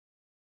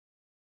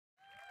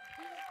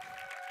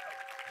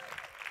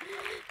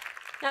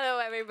Hello,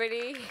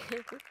 everybody.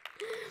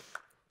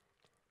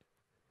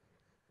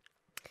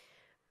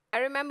 I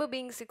remember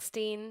being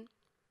 16,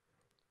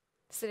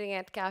 sitting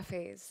at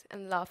cafes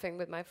and laughing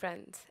with my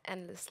friends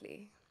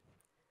endlessly.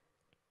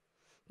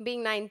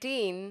 Being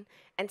 19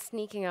 and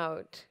sneaking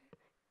out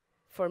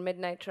for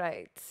midnight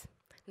rides,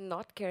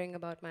 not caring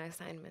about my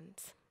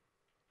assignments.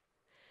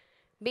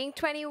 Being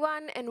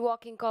 21 and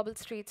walking cobbled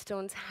street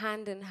stones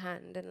hand in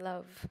hand in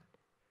love.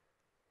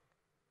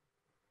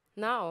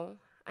 Now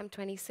I'm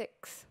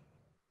 26.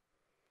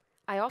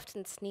 I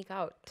often sneak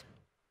out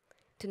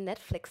to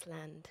Netflix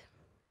land.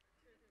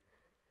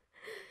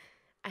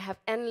 I have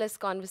endless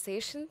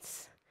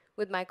conversations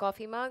with my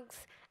coffee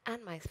mugs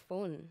and my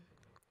phone.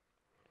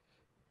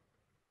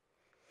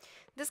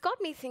 This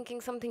got me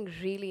thinking something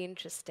really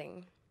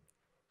interesting.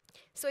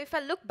 So if I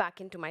look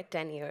back into my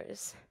 10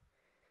 years,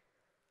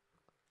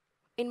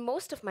 in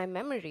most of my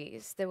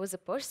memories, there was a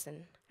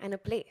person and a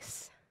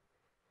place.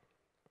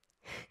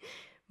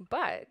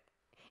 But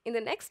in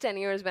the next 10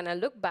 years, when I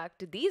look back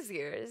to these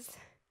years,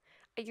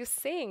 are you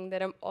saying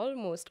that I'm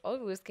always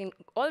going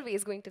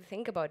to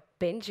think about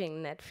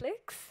binging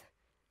Netflix?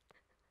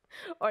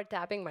 Or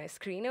tapping my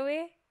screen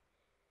away?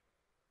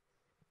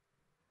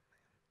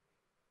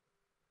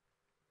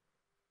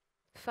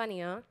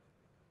 Funny, huh?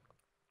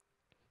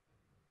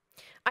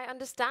 I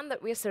understand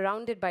that we're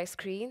surrounded by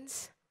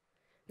screens.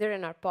 They're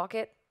in our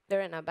pocket,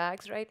 they're in our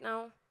bags right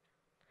now.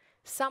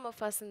 Some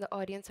of us in the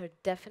audience are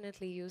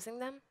definitely using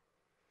them.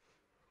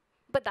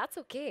 But that's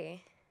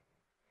okay.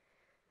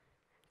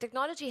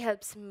 Technology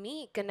helps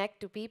me connect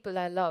to people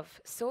I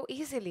love so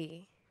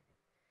easily.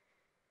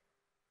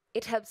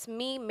 It helps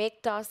me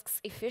make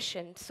tasks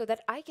efficient so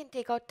that I can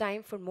take out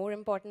time for more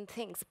important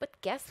things.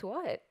 But guess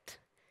what?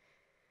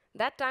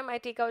 That time I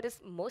take out is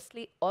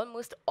mostly,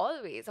 almost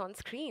always on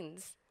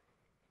screens.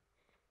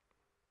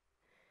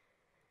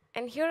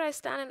 And here I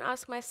stand and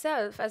ask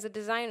myself as a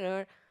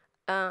designer,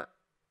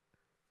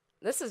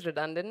 this is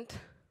redundant.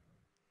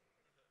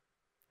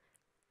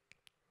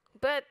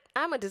 But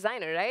I'm a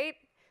designer, right?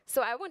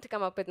 So I want to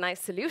come up with nice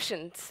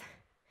solutions.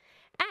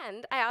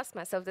 And I asked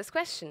myself this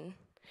question,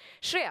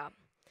 Shreya,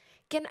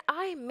 can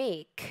I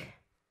make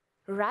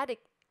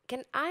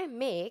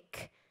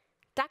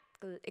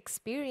tactile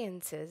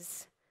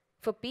experiences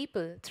for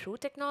people through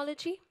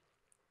technology?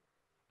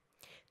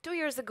 2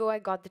 years ago, I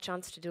got the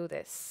chance to do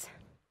this.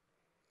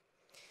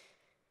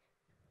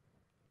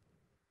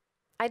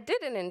 I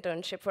did an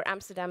internship for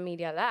Amsterdam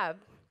Media Lab,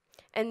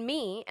 and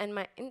me and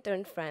my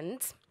intern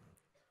friends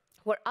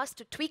were asked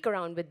to tweak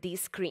around with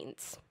these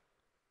screens.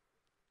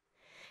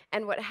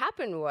 And what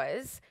happened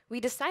was, we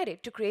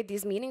decided to create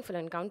these meaningful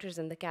encounters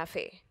in the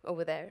cafe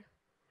over there.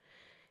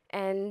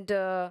 And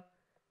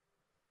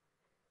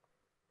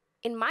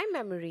in my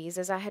memories,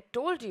 as I had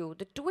told you,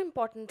 the two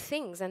important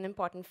things and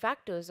important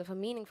factors of a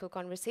meaningful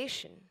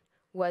conversation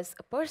was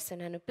a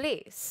person and a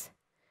place.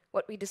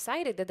 What we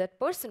decided that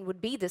person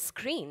would be the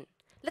screen.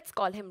 Let's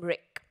call him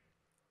Rick.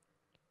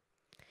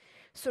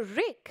 So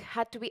Rick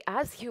had to be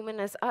as human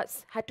as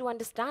us, had to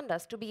understand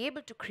us to be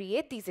able to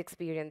create these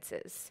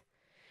experiences.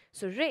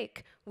 So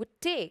Rick would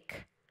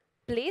take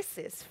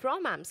places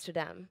from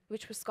Amsterdam,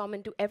 which was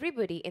common to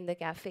everybody in the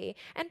cafe,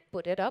 and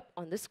put it up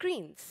on the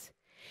screens.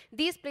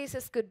 These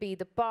places could be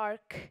the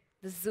park,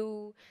 the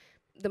zoo,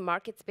 the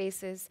market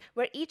spaces,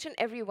 where each and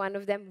every one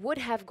of them would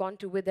have gone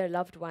to with their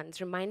loved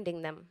ones,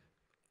 reminding them.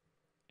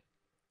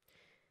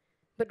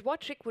 But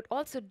what Rick would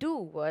also do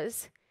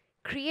was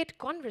create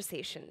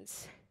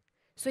conversations.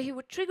 So he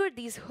would trigger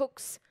these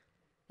hooks,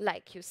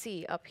 like you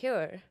see up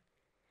here,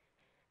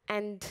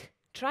 and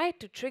try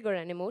to trigger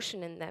an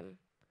emotion in them.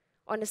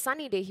 On a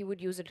sunny day, he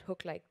would use a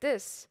hook like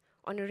this.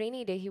 On a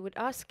rainy day, he would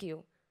ask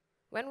you,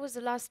 when was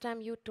the last time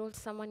you told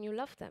someone you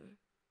loved them?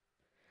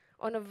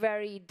 On a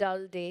very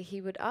dull day, he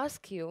would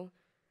ask you,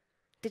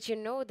 did you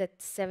know that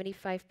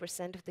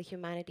 75% of the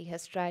humanity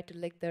has tried to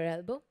lick their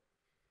elbow?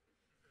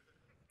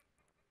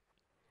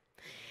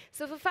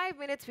 So for 5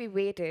 minutes we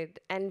waited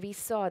and we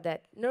saw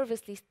that,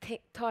 nervously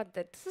thought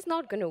that this is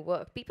not going to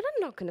work. People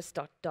are not going to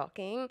start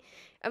talking.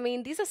 I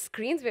mean, these are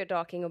screens we're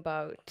talking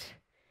about.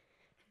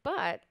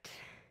 But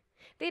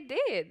they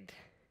did.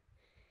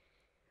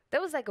 There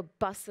was like a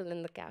bustle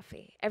in the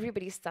cafe.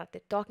 Everybody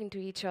started talking to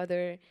each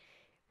other.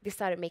 They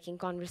started making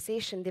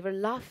conversation. They were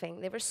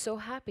laughing. They were so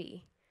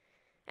happy.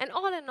 And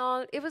all in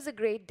all, it was a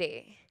great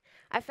day.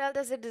 I felt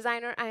as a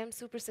designer, I am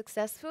super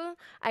successful.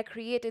 I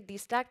created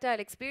these tactile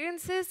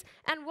experiences,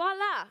 and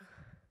voila!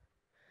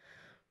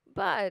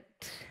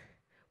 But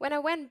when I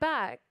went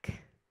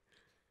back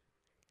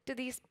to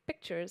these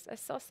pictures, I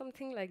saw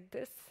something like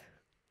this.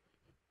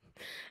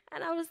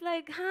 And I was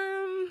like,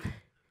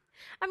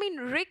 I mean,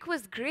 Rick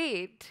was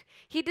great.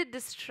 He did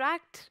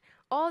distract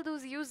all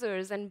those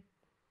users and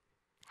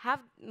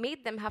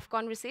made them have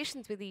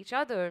conversations with each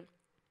other.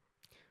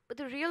 But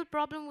the real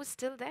problem was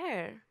still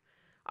there.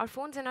 Our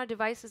phones and our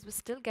devices were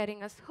still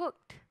getting us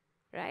hooked,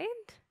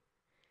 right?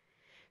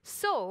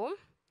 So,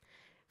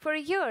 for a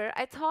year,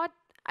 I thought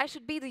I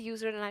should be the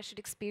user and I should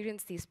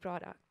experience these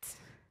products.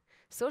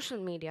 Social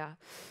media,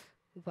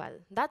 Well,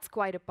 that's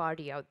quite a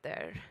party out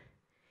there.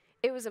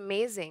 It was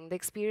amazing, the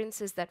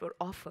experiences that were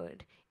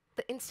offered.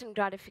 The instant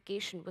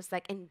gratification was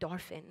like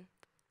endorphin.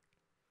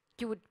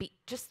 You would be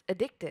just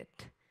addicted,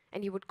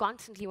 and you would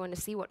constantly want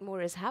to see what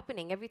more is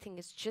happening. Everything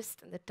is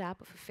just in the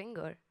tap of a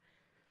finger.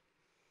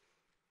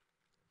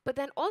 But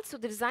then also,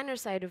 the designer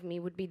side of me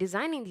would be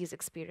designing these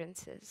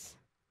experiences.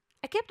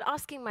 I kept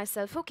asking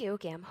myself, okay,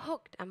 I'm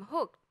hooked,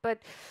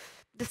 but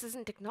this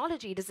isn't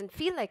technology, it doesn't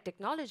feel like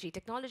technology.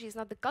 Technology is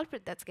not the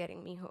culprit that's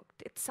getting me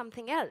hooked, it's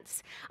something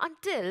else.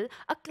 Until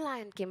a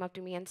client came up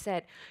to me and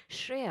said,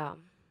 Shreya,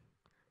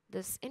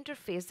 this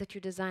interface that you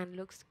designed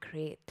looks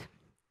great,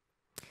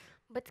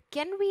 but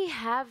can we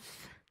have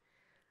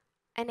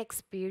an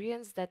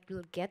experience that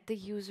will get the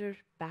user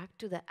back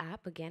to the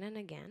app again and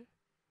again?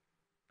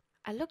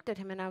 I looked at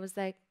him and I was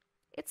like,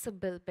 it's a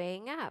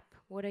bill-paying app.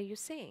 What are you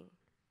saying?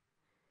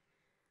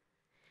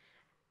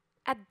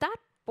 At that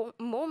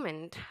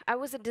moment, I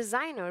was a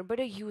designer, but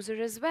a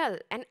user as well.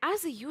 And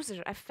as a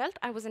user, I felt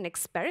I was an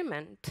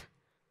experiment.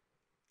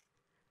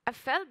 I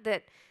felt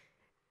that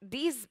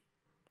these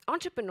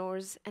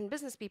entrepreneurs and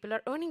business people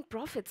are earning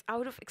profits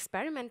out of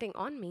experimenting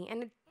on me,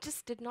 and it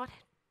just did not,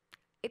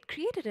 it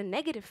created a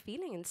negative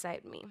feeling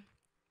inside me.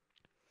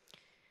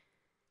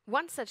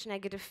 One such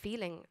negative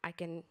feeling I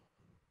can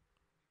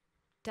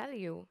tell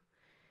you.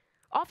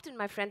 Often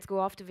my friends go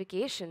off to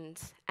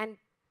vacations and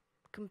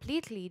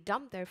completely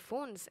dump their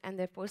phones and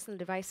their personal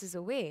devices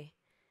away,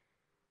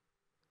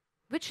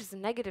 which is a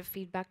negative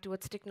feedback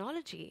towards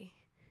technology.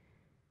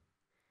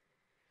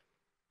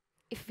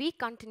 If we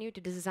continue to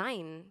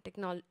design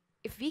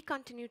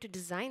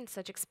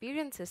such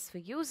experiences for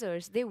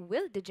users, they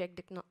will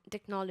reject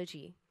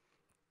technology.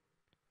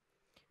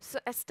 So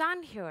I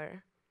stand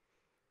here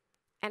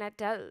and I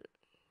tell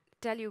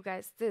you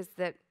guys this,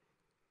 that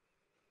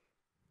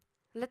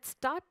let's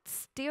start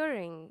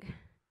steering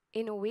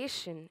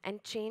innovation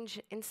and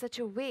change in such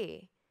a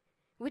way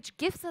which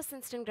gives us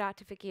instant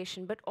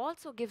gratification, but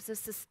also gives us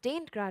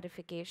sustained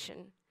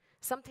gratification,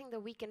 something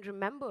that we can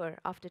remember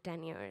after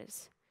 10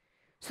 years,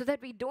 so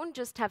that we don't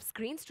just have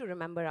screens to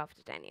remember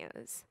after 10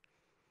 years.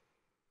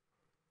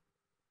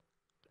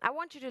 I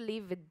want you to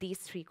leave with these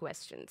 3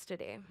 questions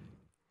today.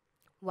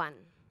 1,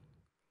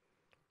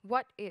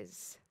 what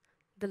is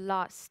the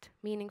last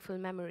meaningful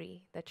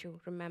memory that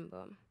you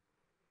remember?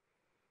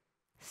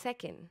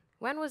 2nd,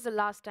 when was the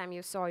last time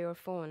you saw your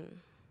phone?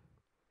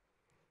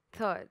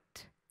 3rd,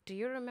 do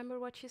you remember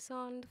what you saw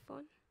on the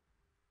phone?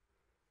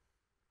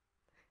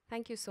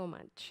 Thank you so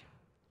much.